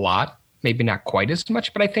home a lot, maybe not quite as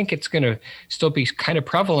much, but I think it's going to still be kind of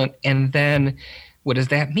prevalent. And then what does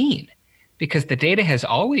that mean? Because the data has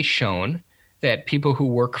always shown that people who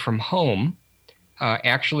work from home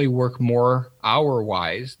actually work more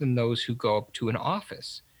hour-wise than those who go up to an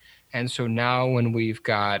office. And so now when we've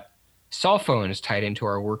got cell phones tied into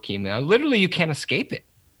our work email, literally you can't escape it.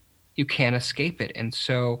 You can't escape it. And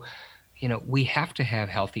so, we have to have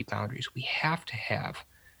healthy boundaries. We have to have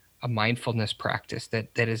a mindfulness practice that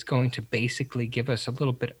is going to basically give us a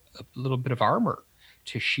little bit of armor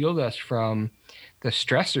to shield us from the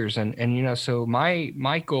stressors. And so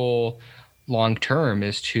my goal long term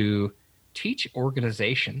is to teach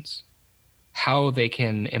organizations how they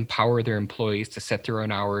can empower their employees to set their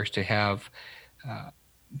own hours, to have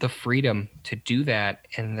the freedom to do that,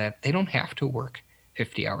 and that they don't have to work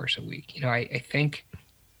 50 hours a week. I think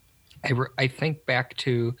back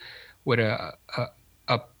to what a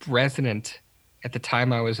resident at the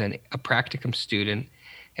time I was a practicum student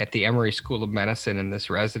at the Emory School of Medicine, and this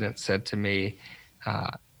resident said to me,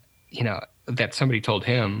 that somebody told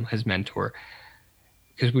him, his mentor,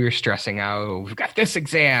 because we were stressing out, oh, we've got this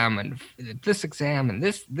exam and this exam and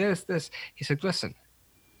this. He said, listen,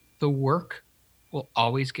 the work will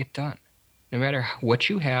always get done. No matter what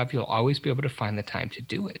you have, you'll always be able to find the time to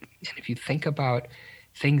do it. And if you think about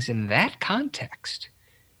things in that context,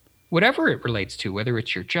 whatever it relates to, whether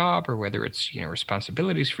it's your job or whether it's,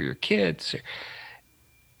 responsibilities for your kids,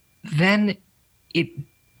 then it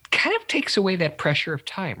kind of takes away that pressure of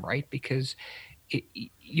time, right? Because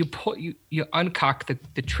you uncock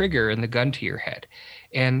the trigger and the gun to your head.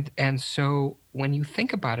 And so when you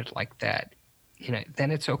think about it like that,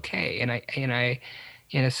 then it's okay. And I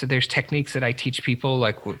so there's techniques that I teach people,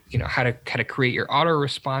 like, how to create your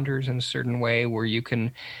autoresponders in a certain way where you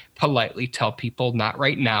can politely tell people, not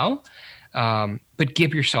right now, but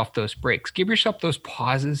give yourself those breaks, give yourself those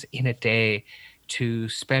pauses in a day to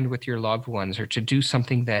spend with your loved ones, or to do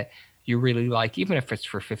something that you really like, even if it's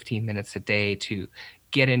for 15 minutes a day, to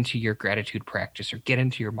get into your gratitude practice or get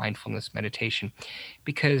into your mindfulness meditation.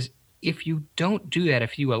 Because if you don't do that,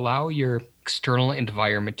 if you allow your external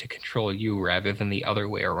environment to control you rather than the other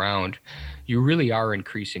way around, you really are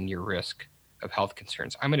increasing your risk of health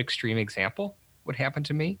concerns. I'm an extreme example, what happened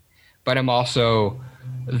to me, but I'm also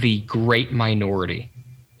the great minority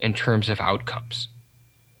in terms of outcomes.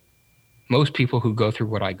 Most people who go through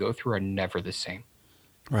what I go through are never the same.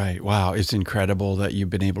 Right. Wow. It's incredible that you've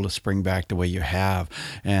been able to spring back the way you have.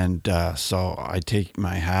 And so I take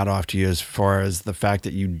my hat off to you as far as the fact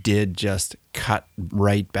that you did just cut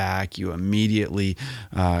right back. You immediately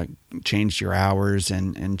changed your hours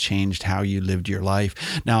and changed how you lived your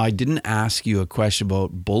life. Now, I didn't ask you a question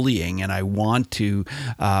about bullying, and I want to,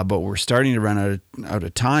 but we're starting to run out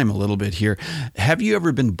of time a little bit here. Have you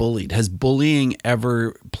ever been bullied? Has bullying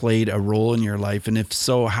ever played a role in your life? And if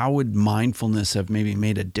so, how would mindfulness have maybe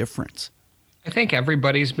made a difference? I think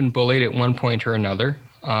everybody's been bullied at one point or another.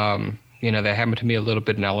 That happened to me a little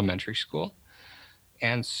bit in elementary school.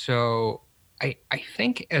 And so I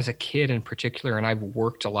think as a kid in particular, and I've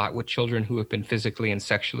worked a lot with children who have been physically and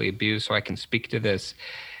sexually abused, so I can speak to this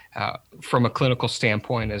from a clinical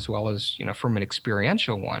standpoint as well as, from an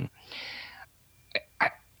experiential one.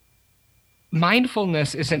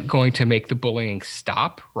 Mindfulness isn't going to make the bullying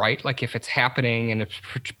stop, right? Like if it's happening, and it's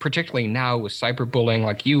particularly now with cyberbullying,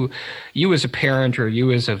 like you as a parent or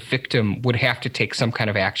you as a victim would have to take some kind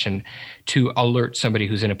of action to alert somebody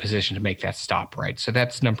who's in a position to make that stop, right? So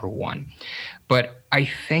that's number one. But I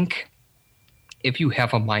think if you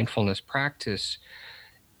have a mindfulness practice,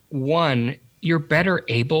 one, you're better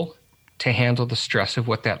able to handle the stress of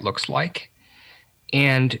what that looks like.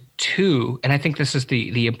 And two, and I think this is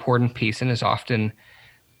the important piece and is often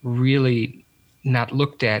really not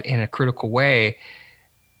looked at in a critical way,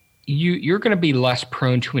 you're going to be less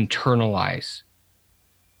prone to internalize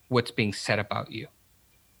what's being said about you.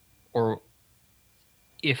 Or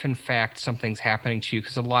if in fact something's happening to you,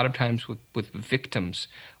 because a lot of times with victims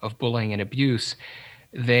of bullying and abuse,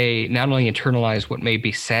 they not only internalize what may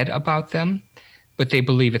be said about them, but they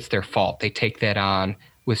believe it's their fault. They take that on.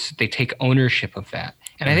 They take ownership of that.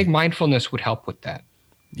 And I think mindfulness would help with that.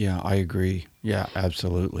 Yeah, I agree. Yeah,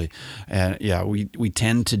 absolutely. And yeah, we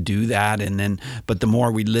tend to do that. But the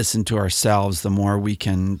more we listen to ourselves, the more we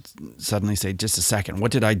can suddenly say, just a second,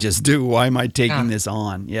 what did I just do? Why am I taking this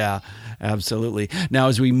on? Yeah, absolutely. Now,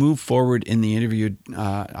 as we move forward in the interview,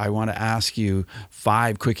 I want to ask you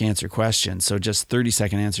 5 quick answer questions. So just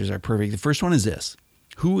 30-second answers are perfect. The first one is this.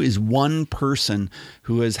 Who is one person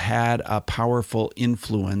who has had a powerful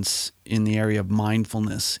influence in the area of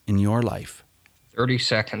mindfulness in your life? 30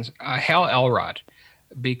 seconds. Hal Elrod,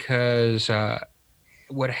 because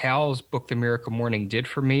what Hal's book, The Miracle Morning, did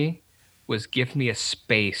for me was give me a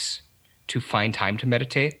space to find time to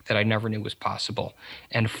meditate that I never knew was possible.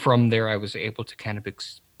 And from there, I was able to kind of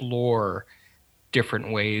explore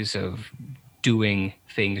different ways of doing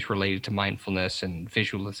things related to mindfulness and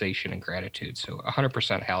visualization and gratitude. So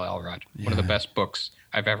 100% Hal Elrod, one of the best books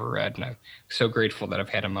I've ever read. And I'm so grateful that I've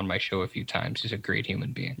had him on my show a few times. He's a great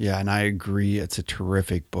human being. Yeah, and I agree. It's a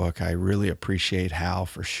terrific book. I really appreciate Hal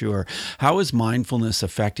for sure. How has mindfulness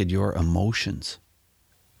affected your emotions?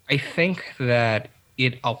 I think that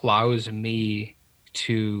it allows me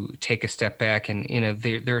to take a step back and,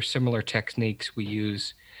 there are similar techniques we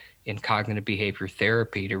use in cognitive behavior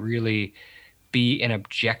therapy to really be an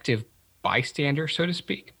objective bystander, so to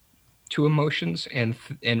speak, to emotions and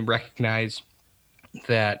recognize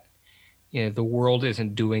that the world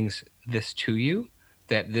isn't doing this to you,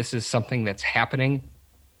 that this is something that's happening,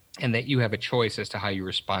 and that you have a choice as to how you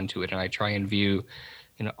respond to it. And I try and view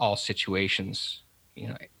all situations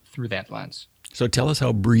through that lens. So tell us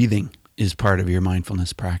how breathing is part of your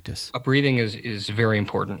mindfulness practice. Breathing is very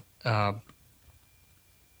important.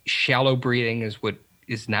 Shallow breathing is what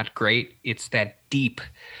is not great. It's that deep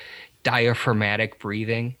diaphragmatic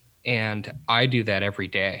breathing. And I do that every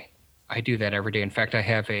day. In fact, I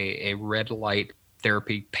have a red light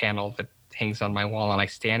therapy panel that hangs on my wall, and I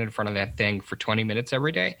stand in front of that thing for 20 minutes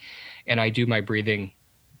every day. And I do my breathing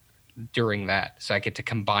during that. So I get to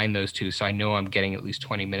combine those two. So I know I'm getting at least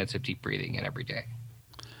 20 minutes of deep breathing in every day.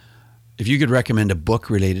 If you could recommend a book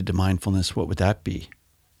related to mindfulness, what would that be?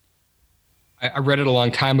 I read it a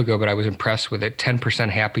long time ago, but I was impressed with it.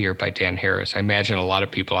 10% Happier by Dan Harris. I imagine a lot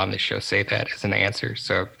of people on this show say that as an answer.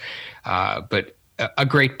 So, but a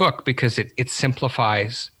great book because it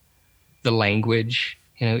simplifies the language.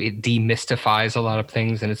 It demystifies a lot of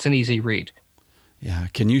things, and it's an easy read. Yeah.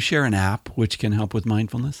 Can you share an app which can help with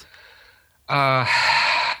mindfulness? I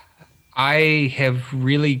have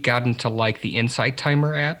really gotten to like the Insight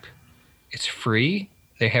Timer app. It's free.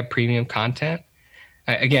 They have premium content.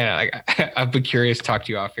 Again, I've been curious to talk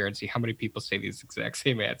to you off air and see how many people say these exact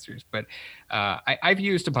same answers. But I've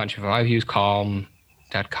used a bunch of them. I've used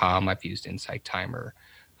Calm.com. I've used Insight Timer.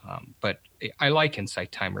 But I like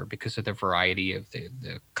Insight Timer because of the variety of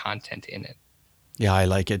the content in it. Yeah, I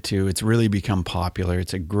like it too. It's really become popular.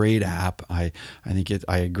 It's a great app. I think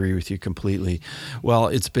I agree with you completely. Well,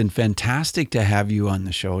 it's been fantastic to have you on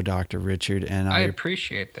the show, Dr. Richard. And I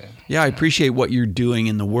appreciate that. Yeah, I appreciate what you're doing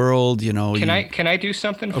in the world. Can I do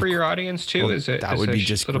something for your audience too? Well, that would be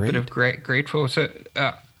just a little bit of grateful. So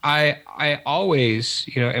I always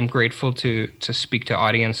am grateful to speak to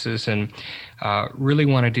audiences and really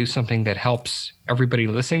want to do something that helps everybody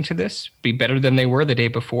listening to this be better than they were the day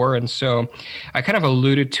before. And so I kind of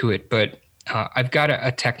alluded to it, but I've got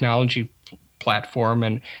a technology platform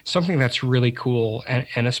and something that's really cool.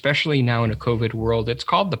 And especially now in a COVID world, it's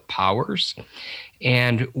called The Powers.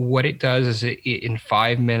 And what it does is it in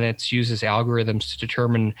 5 minutes uses algorithms to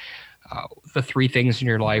determine the 3 things in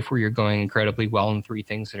your life where you're going incredibly well and 3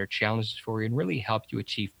 things that are challenges for you and really help you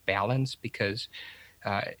achieve balance because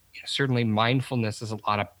certainly mindfulness is a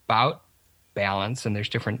lot about balance, and there's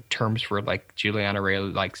different terms for it, like Juliana Ray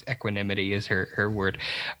likes equanimity is her word.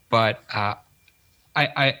 But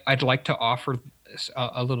I'd like to offer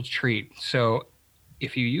a little treat. So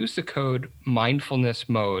if you use the code mindfulness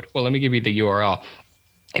mode, well, let me give you the URL.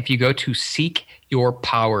 If you go to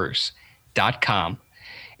seekyourpowers.com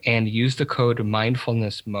and use the code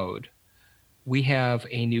mindfulness mode, we have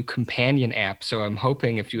a new companion app. So I'm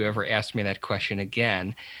hoping if you ever ask me that question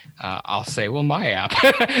again, I'll say, well, my app.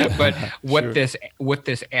 But what sure. what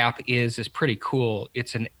this app is pretty cool.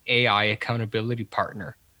 It's an AI accountability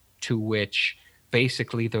partner to which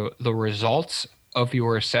basically the results of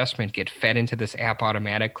your assessment get fed into this app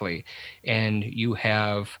automatically. And you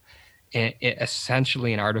have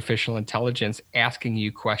essentially an artificial intelligence asking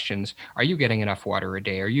you questions. Are you getting enough water a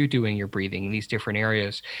day? Are you doing your breathing in these different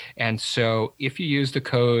areas? And so if you use the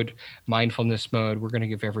code mindfulness mode, we're going to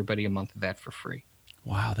give everybody a month of that for free.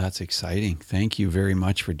 Wow, that's exciting. Thank you very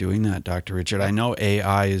much for doing that, Dr. Richard. I know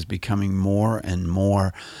AI is becoming more and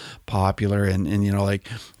more popular and like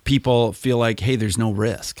people feel like, hey, there's no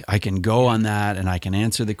risk. I can go on that and I can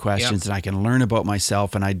answer the questions and I can learn about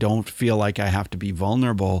myself, and I don't feel like I have to be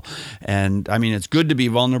vulnerable. And I mean, it's good to be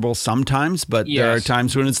vulnerable sometimes, but there are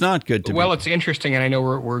times when it's not good to be. Well, it's interesting, and I know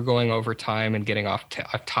we're going over time and getting off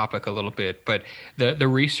topic a little bit, but the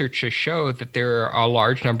research has showed that there are a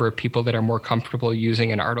large number of people that are more comfortable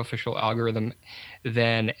using an artificial algorithm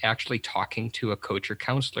than actually talking to a coach or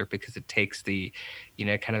counselor, because it takes the,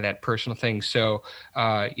 kind of that personal thing. So,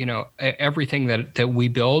 everything that we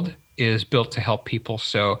build is built to help people.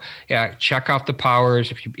 So yeah, check out the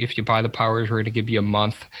Powers. If you buy the Powers, we're going to give you a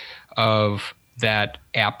month of that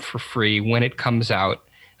app for free when it comes out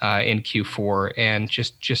in Q4. And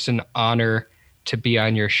just an honor to be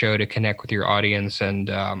on your show, to connect with your audience, and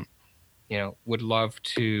would love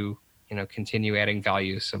to continue adding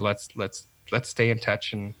value. So let's stay in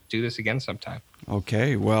touch and do this again sometime.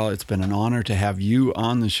 Okay, well, it's been an honor to have you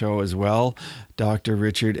on the show as well, Dr.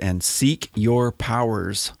 Richard. And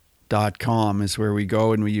seekyourpowers.com is where we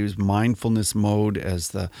go, and we use mindfulness mode as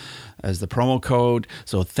the promo code.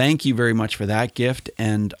 So thank you very much for that gift,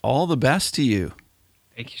 and all the best to you.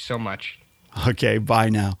 Thank you so much. Okay, bye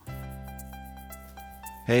now.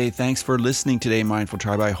 Hey, thanks for listening today, Mindful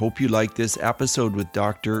Tribe. I hope you liked this episode with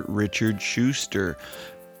Dr. Richard Schuster.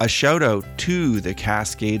 A shout out to the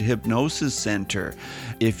Cascade Hypnosis Center.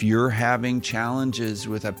 If you're having challenges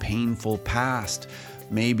with a painful past,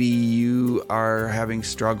 maybe you are having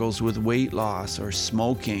struggles with weight loss or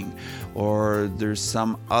smoking, or there's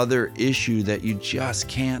some other issue that you just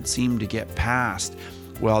can't seem to get past,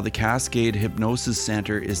 well, the Cascade Hypnosis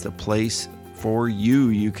Center is the place for you.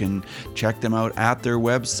 You can check them out at their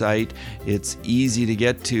website. It's easy to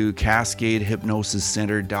get to,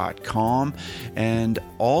 cascadehypnosiscenter.com. And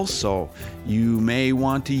also, you may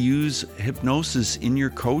want to use hypnosis in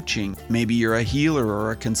your coaching. Maybe you're a healer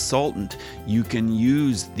or a consultant. You can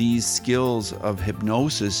use these skills of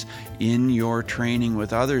hypnosis in your training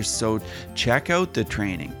with others. So check out the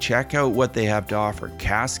training. Check out what they have to offer,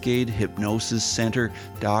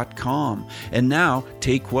 cascadehypnosiscenter.com. And now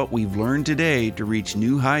take what we've learned today to reach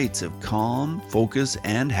new heights of calm, focus,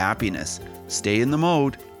 and happiness. Stay in the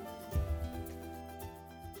mode.